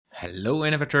Hello,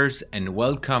 innovators, and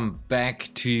welcome back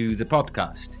to the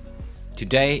podcast.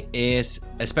 Today is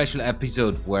a special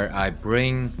episode where I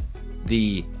bring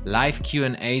the live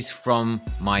Q&As from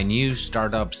my new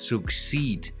startup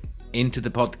Succeed into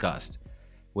the podcast,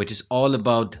 which is all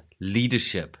about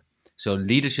leadership. So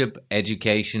leadership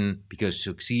education, because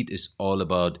Succeed is all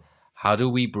about how do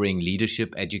we bring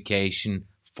leadership education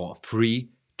for free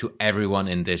to everyone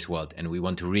in this world. And we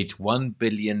want to reach 1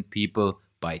 billion people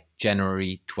by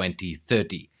January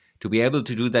 2030. To be able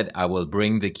to do that, I will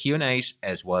bring the Q&As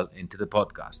as well into the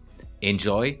podcast.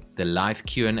 Enjoy the live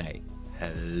Q&A.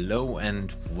 Hello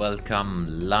and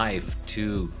welcome live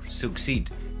to Succeed,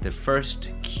 the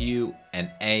first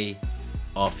Q&A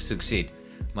of Succeed.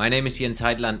 My name is Jens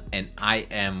Heitland and I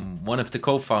am one of the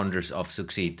co-founders of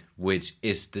Succeed, which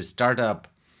is the startup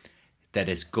that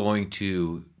is going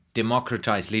to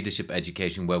democratize leadership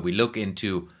education, where we look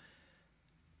into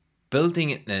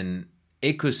building an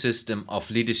ecosystem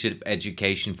of leadership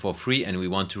education for free, and we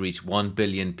want to reach 1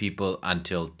 billion people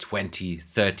until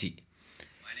 2030.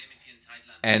 My name is Jens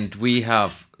Heitland. And we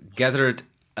have gathered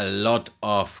a lot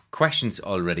of questions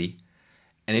already.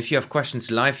 And if you have questions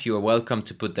live, you are welcome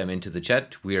to put them into the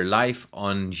chat. We are live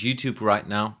on YouTube right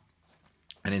now,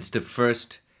 and it's the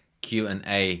first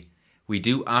Q&A we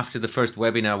do after the first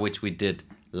webinar, which we did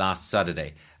last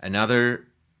Saturday. Another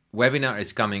webinar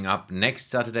is coming up next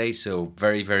Saturday, so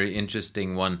very, very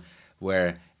interesting one,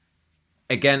 where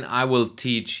again I will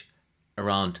teach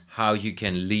around how you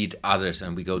can lead others,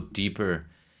 and we go deeper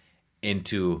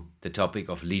into the topic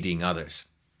of leading others.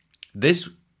 These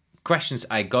questions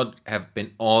I got have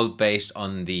been all based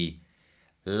on the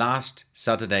last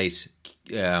Saturday's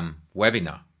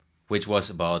webinar, which was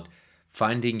about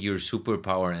finding your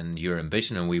superpower and your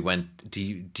ambition, and we went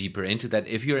deeper into that.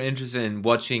 If you're interested in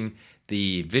watching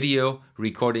the video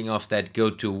recording of that, go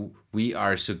to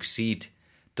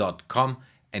wearesucceed.com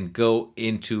and go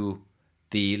into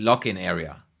the login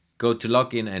area. Go to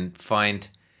login and find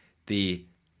the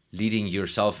leading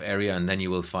yourself area, and then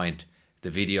you will find the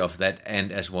video of that,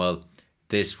 and as well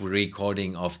this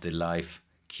recording of the live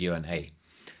Q&A.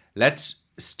 Let's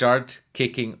start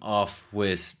kicking off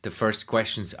with the first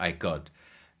questions I got.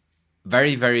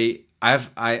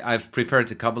 I've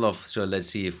prepared a couple of, so let's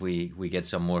see if we get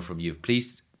some more from you.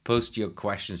 Please post your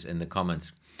questions in the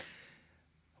comments.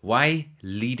 Why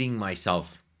leading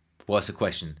myself was a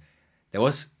question. There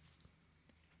was,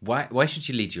 why should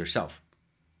you lead yourself?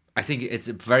 I think it's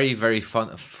a very, very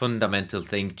fundamental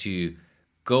thing to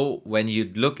go. When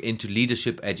you look into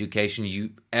leadership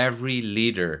education, every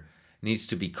leader needs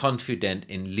to be confident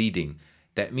in leading.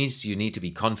 That means you need to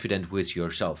be confident with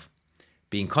yourself.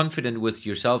 Being confident with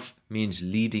yourself means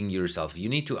leading yourself. You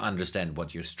need to understand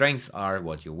what your strengths are,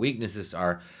 what your weaknesses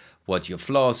are, what your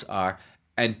flaws are,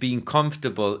 and being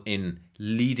comfortable in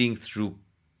leading through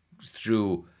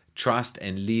trust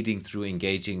and leading through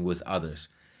engaging with others.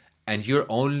 And you'll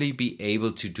only be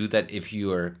able to do that if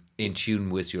you are in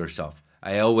tune with yourself.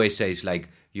 I always say it's like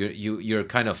you're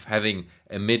kind of having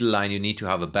a middle line. You need to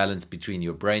have a balance between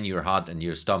your brain, your heart, and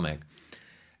your stomach.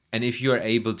 And if you are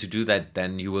able to do that,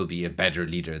 then you will be a better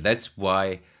leader. That's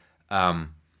why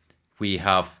we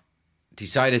have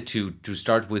decided to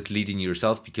start with leading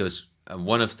yourself, because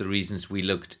one of the reasons we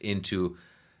looked into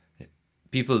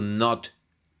people not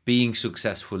being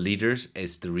successful leaders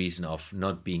is the reason of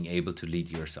not being able to lead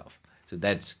yourself. So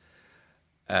that's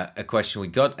a question we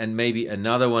got. And maybe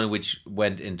another one which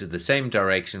went into the same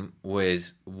direction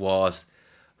was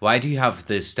why do you have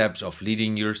the steps of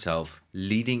leading yourself,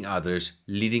 leading others,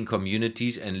 leading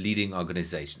communities, and leading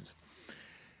organizations?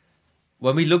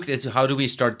 When we looked into how do we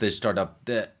start this startup,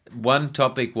 the one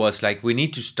topic was like we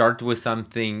need to start with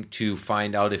something to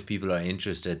find out if people are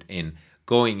interested in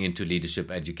going into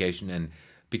leadership education. And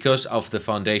because of the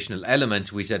foundational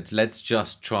elements, we said, let's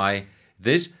just try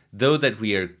this, though that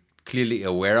we are clearly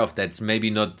aware of that's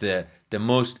maybe not the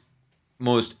most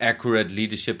accurate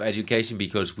leadership education,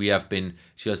 because we have been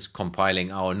just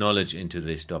compiling our knowledge into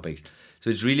these topics. So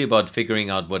it's really about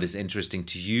figuring out what is interesting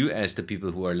to you as the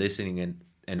people who are listening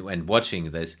and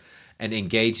watching this, and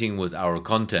engaging with our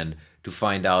content to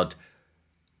find out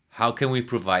how can we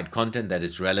provide content that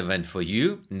is relevant for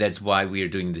you. And that's why we are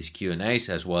doing these Q&As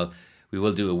as well. We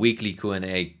will do a weekly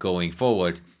Q&A going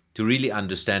forward to really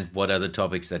understand what are the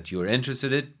topics that you're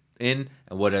interested in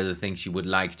and what are the things you would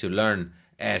like to learn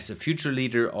as a future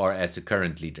leader or as a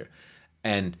current leader.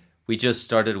 And we just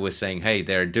started with saying, hey,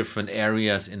 there are different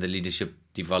areas in the leadership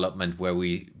development where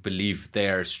we believe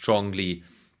they're strongly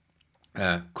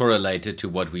correlated to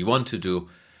what we want to do.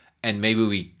 And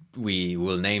maybe we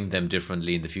will name them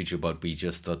differently in the future, but we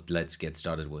just thought, let's get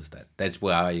started with that. That's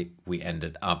why we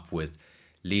ended up with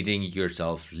leading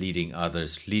yourself, leading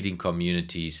others, leading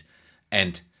communities,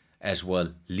 and as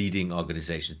well leading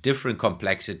organizations. Different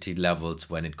complexity levels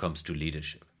when it comes to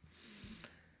leadership.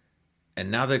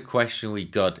 Another question we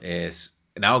got is,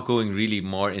 now going really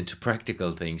more into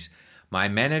practical things, my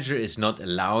manager is not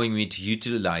allowing me to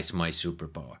utilize my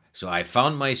superpower. So I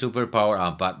found my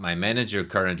superpower, but my manager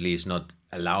currently is not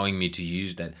allowing me to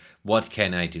use that. What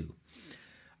can I do?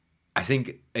 I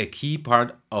think a key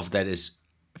part of that is,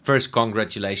 first,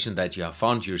 congratulations that you have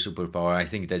found your superpower. I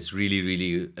think that's really,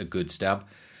 really a good step.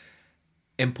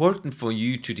 Important for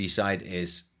you to decide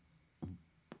is,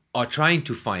 or trying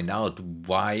to find out,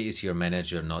 why is your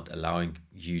manager not allowing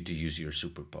you to use your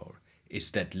superpower?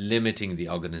 Is that limiting the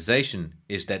organization?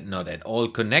 Is that not at all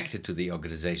connected to the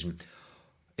organization?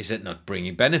 Is it not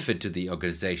bringing benefit to the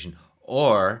organization?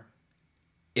 Or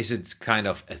is it kind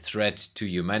of a threat to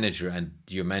your manager, and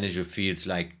your manager feels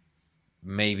like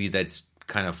maybe that's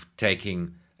kind of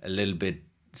taking a little bit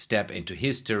step into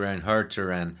his terrain, her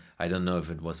terrain? I don't know if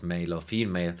it was male or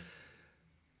female.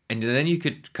 And then you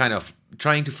could kind of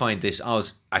trying to find this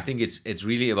out. I think it's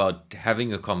really about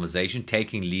having a conversation,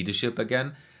 taking leadership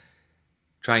again,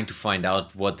 trying to find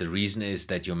out what the reason is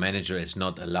that your manager is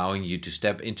not allowing you to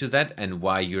step into that, and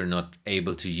why you're not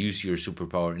able to use your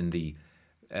superpower in the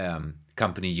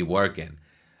company you work in.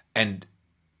 And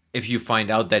if you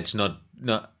find out that's not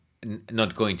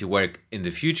going to work in the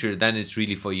future, then it's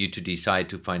really for you to decide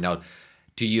to find out,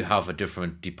 do you have a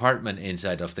different department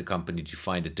inside of the company, to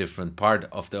find a different part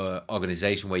of the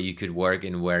organization where you could work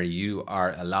in, where you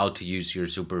are allowed to use your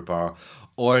superpower?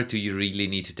 Or do you really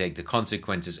need to take the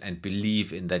consequences and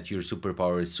believe in that your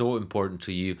superpower is so important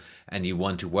to you and you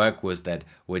want to work with that,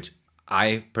 which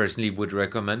I personally would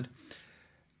recommend?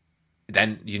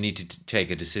 Then you need to take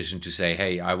a decision to say,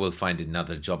 hey, I will find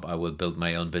another job, I will build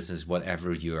my own business,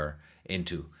 whatever you're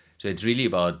into. So it's really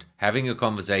about having a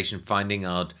conversation, finding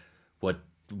out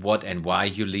what and why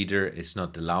your leader is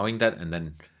not allowing that, and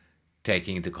then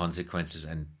taking the consequences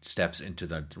and steps into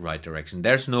the right direction.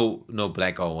 There's no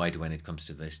black or white when it comes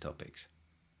to these topics.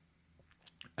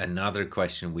 Another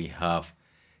question we have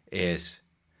is,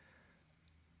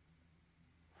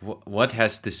 what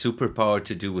has the superpower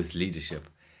to do with leadership?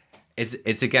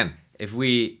 It's again, if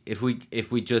we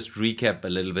just recap a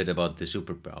little bit about the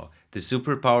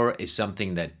superpower is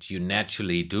something that you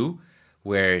naturally do,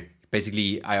 where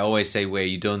basically, I always say, where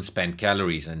you don't spend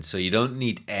calories, and so you don't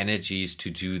need energies to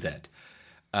do that.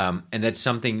 And that's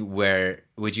something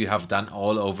which you have done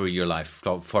all over your life.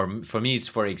 For me, it's,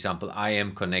 for example, I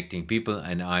am connecting people,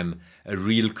 and I'm a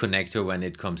real connector when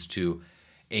it comes to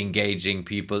engaging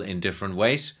people in different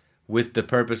ways, with the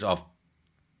purpose of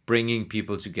bringing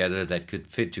people together that could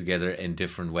fit together in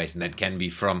different ways. And that can be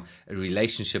from a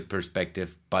relationship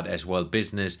perspective, but as well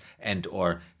business and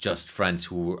or just friends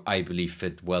who I believe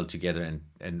fit well together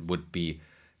and would be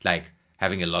like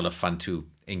having a lot of fun to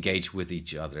engage with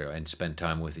each other and spend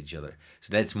time with each other.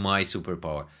 So that's my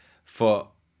superpower. For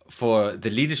the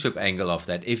leadership angle of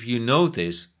that, if you know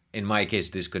this, in my case,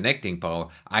 this connecting power,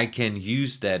 I can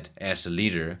use that as a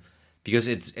leader, because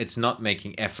it's not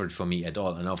making effort for me at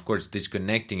all. And of course, this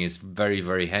connecting is very,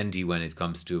 very handy when it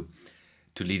comes to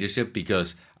leadership,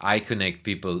 because I connect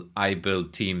people, I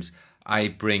build teams, I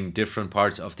bring different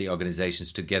parts of the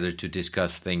organizations together to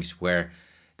discuss things where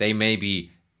they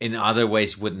maybe in other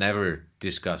ways would never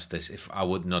discuss this if I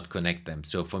would not connect them.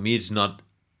 So for me, it's not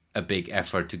a big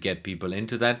effort to get people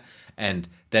into that. And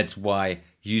that's why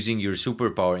using your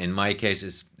superpower, in my case,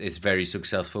 is very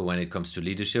successful when it comes to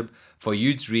leadership. For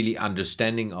you, it's really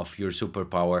understanding of your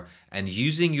superpower and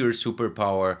using your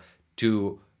superpower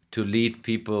to lead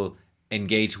people,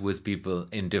 engage with people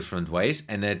in different ways.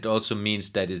 And that also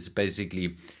means that it's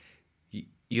basically,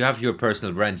 you have your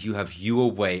personal brand, you have your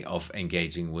way of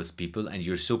engaging with people, and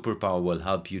your superpower will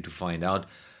help you to find out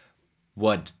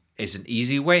what is an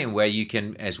easy way and where you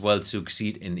can as well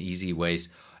succeed in easy ways,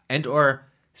 and or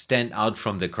stand out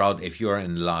from the crowd. If you're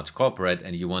in a large corporate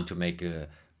and you want to make a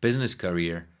business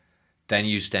career, then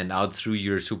you stand out through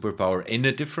your superpower in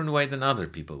a different way than other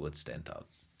people would stand out.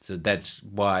 So that's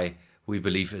why we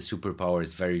believe a superpower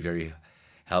is very, very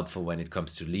helpful when it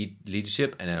comes to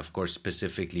leadership, and then of course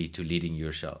specifically to leading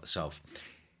yourself.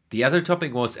 The other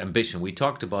topic was ambition. We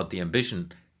talked about the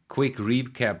ambition. Quick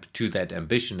recap to that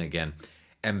ambition again.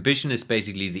 Ambition is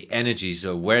basically the energy.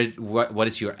 So what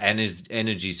is your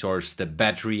energy source, the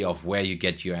battery of where you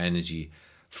get your energy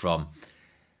from,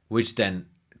 which then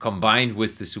combined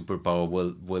with the superpower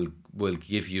will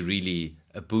give you really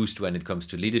a boost when it comes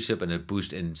to leadership and a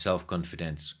boost in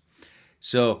self-confidence.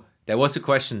 So there was a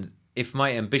question, if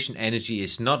my ambition energy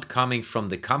is not coming from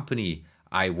the company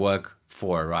I work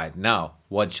for right now,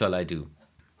 what shall I do?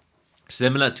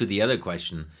 Similar to the other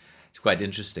question, it's quite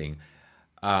interesting.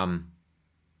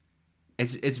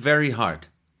 It's very hard,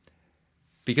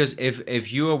 because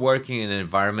if you are working in an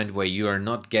environment where you are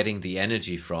not getting the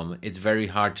energy from, it's very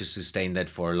hard to sustain that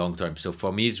for a long term. So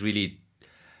for me, it's really,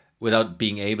 without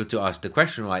being able to ask the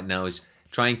question right now, is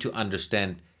trying to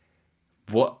understand,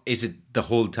 what is it the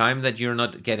whole time that you're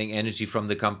not getting energy from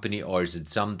the company, or is it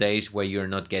some days where you're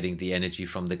not getting the energy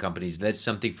from the companies? That's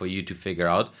something for you to figure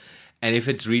out. And if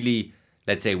it's really,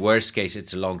 let's say, worst case,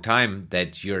 it's a long time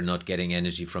that you're not getting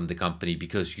energy from the company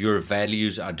because your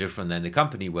values are different than the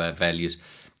company values,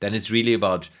 then it's really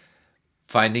about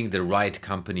finding the right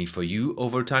company for you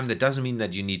over time. That doesn't mean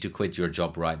that you need to quit your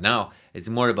job right now. It's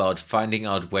more about finding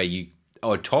out where you,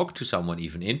 or talk to someone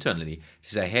even internally to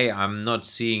say, hey, I'm not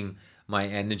seeing my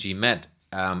energy met.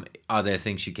 Are there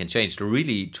things you can change? So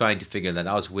really trying to figure that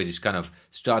out, which is kind of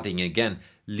starting again,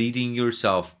 leading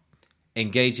yourself,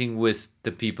 engaging with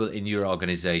the people in your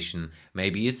organization.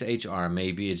 Maybe it's HR,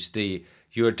 maybe it's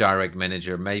your direct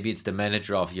manager, maybe it's the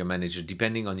manager of your manager,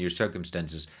 depending on your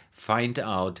circumstances. Find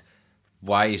out,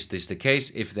 why is this the case?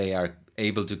 If they are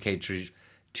able to cater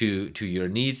to your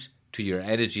needs, to your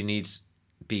energy needs,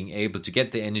 being able to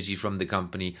get the energy from the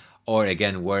company, or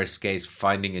again, worst case,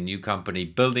 finding a new company,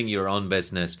 building your own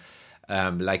business,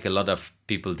 like a lot of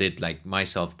people did, like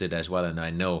myself did as well. And I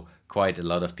know quite a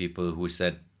lot of people who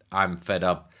said, I'm fed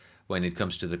up when it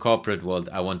comes to the corporate world.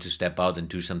 I want to step out and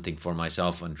do something for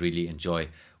myself and really enjoy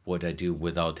what I do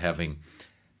without having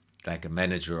like a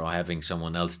manager or having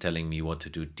someone else telling me what to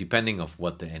do, depending on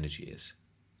what the energy is.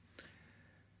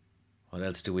 What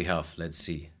else do we have? Let's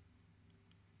see.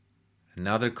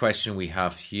 Another question we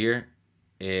have here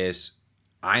is,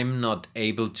 I'm not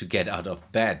able to get out of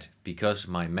bed because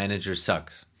my manager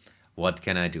sucks. What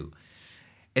can I do?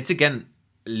 It's again,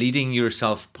 leading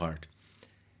yourself part.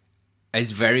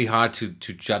 It's very hard to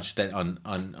judge that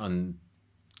on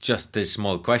just this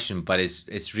small question, but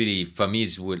it's really, for me,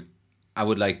 I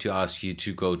would like to ask you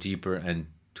to go deeper and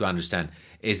to understand,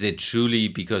 is it truly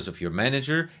because of your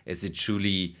manager? Is it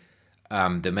truly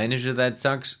the manager that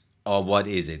sucks? Or what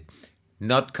is it?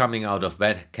 Not coming out of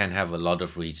bed can have a lot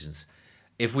of reasons.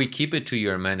 If we keep it to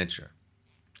your manager,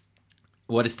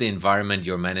 what is the environment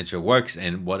your manager works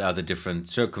in? What are the different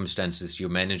circumstances your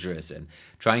manager is in?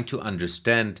 Trying to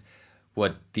understand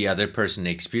what the other person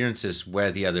experiences,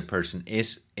 where the other person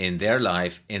is in their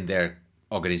life, in their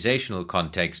organizational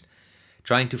context,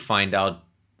 trying to find out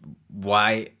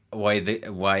why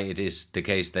it is the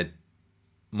case that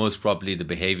most probably the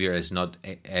behavior is not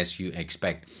as you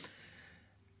expect.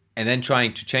 And then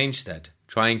trying to change that,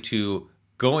 trying to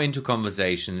go into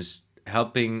conversations,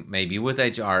 helping maybe with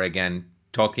HR again,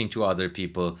 talking to other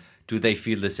people. Do they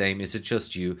feel the same? Is it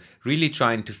just you? Really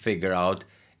trying to figure out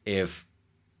if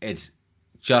it's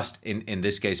just, in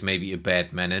this case, maybe a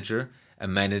bad manager, a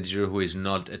manager who is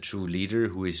not a true leader,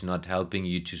 who is not helping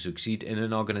you to succeed in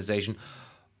an organization,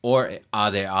 or are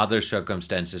there other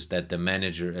circumstances that the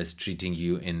manager is treating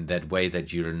you in that way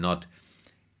that you're not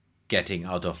getting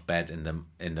out of bed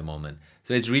in the moment?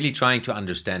 So it's really trying to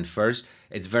understand first.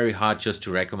 It's very hard just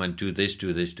to recommend do this,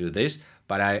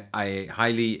 but I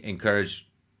highly encourage,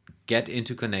 get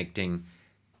into connecting,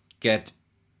 get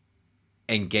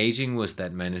engaging with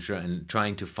that manager and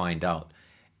trying to find out.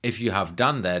 If you have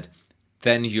done that,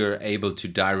 then you're able to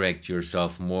direct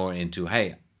yourself more into,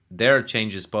 hey, there are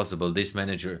changes possible. This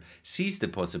manager sees the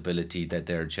possibility that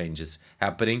there are changes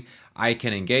happening. I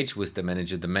can engage with the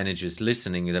manager. The manager is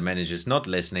listening. The manager is not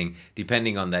listening,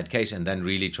 depending on that case, and then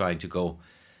really trying to go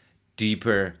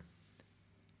deeper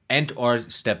and or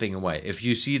stepping away. If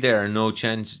you see there are no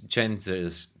chances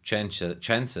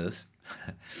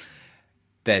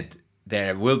that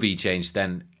there will be change,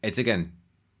 then it's again,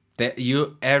 that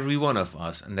every one of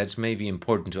us, and that's maybe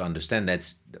important to understand,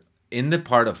 that's in the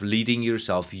part of leading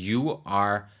yourself, you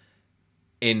are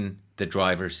in the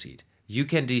driver's seat. You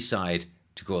can decide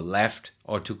to go left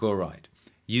or to go right.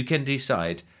 You can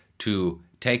decide to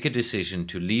take a decision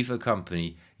to leave a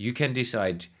company. You can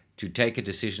decide to take a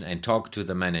decision and talk to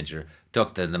the manager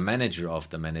of the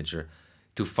manager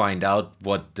to find out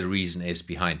what the reason is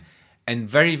behind. And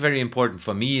very, very important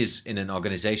for me is in an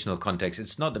organizational context,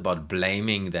 it's not about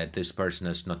blaming that this person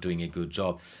is not doing a good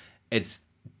job. It's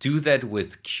do that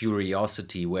with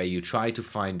curiosity, where you try to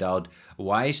find out,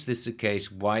 why is this the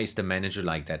case? Why is the manager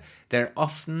like that? There are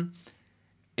often,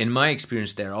 in my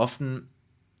experience, there are often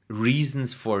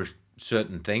reasons for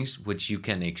certain things which you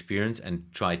can experience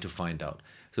and try to find out.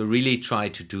 So really try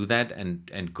to do that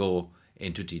and go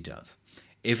into details.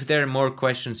 If there are more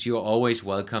questions, you're always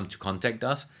welcome to contact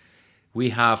us.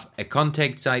 We have a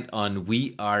contact site on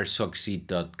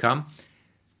wearesucceed.com.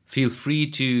 Feel free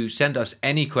to send us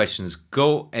any questions.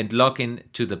 Go and log in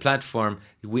to the platform.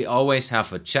 We always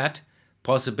have a chat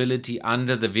possibility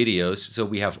under the videos. So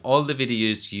we have all the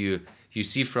videos you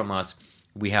see from us.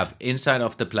 We have inside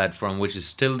of the platform, which is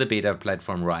still the beta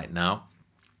platform right now.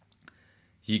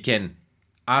 You can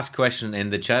ask questions in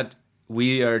the chat.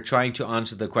 We are trying to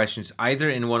answer the questions either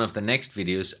in one of the next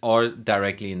videos or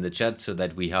directly in the chat, so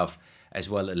that we have as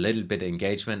well a little bit of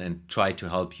engagement and try to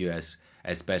help you as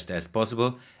best as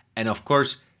possible. And of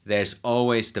course, there's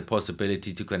always the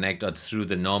possibility to connect us through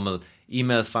the normal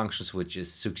email functions, which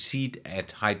is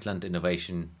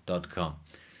succeed@heitlandinnovation.com.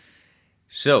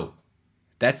 So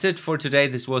that's it for today.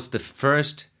 This was the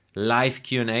first live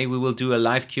Q&A. We will do a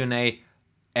live Q&A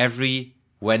every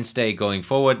Wednesday going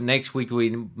forward. Next week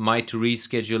we might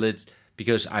reschedule it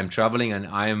because I'm traveling and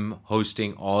I'm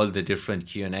hosting all the different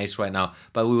Q&As right now.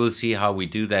 But we will see how we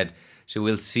do that. So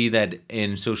we'll see that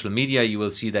in social media. You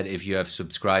will see that if you have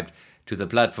subscribed to the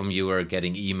platform, you are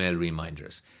getting email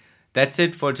reminders. That's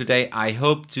it for today. I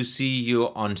hope to see you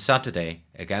on Saturday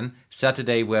again.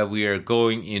 Saturday, where we are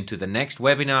going into the next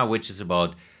webinar, which is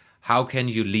about how can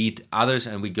you lead others,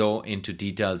 and we go into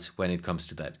details when it comes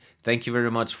to that. Thank you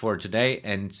very much for today,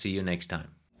 and see you next time.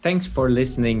 Thanks for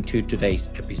listening to today's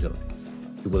episode.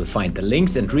 You will find the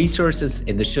links and resources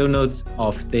in the show notes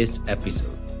of this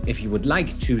episode. If you would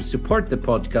like to support the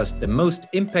podcast, the most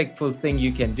impactful thing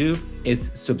you can do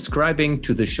is subscribing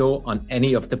to the show on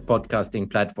any of the podcasting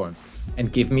platforms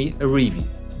and give me a review.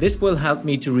 This will help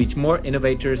me to reach more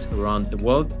innovators around the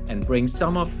world and bring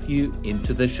some of you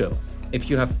into the show. If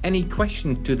you have any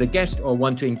question to the guest or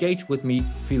want to engage with me,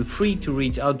 feel free to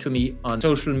reach out to me on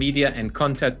social media and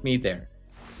contact me there.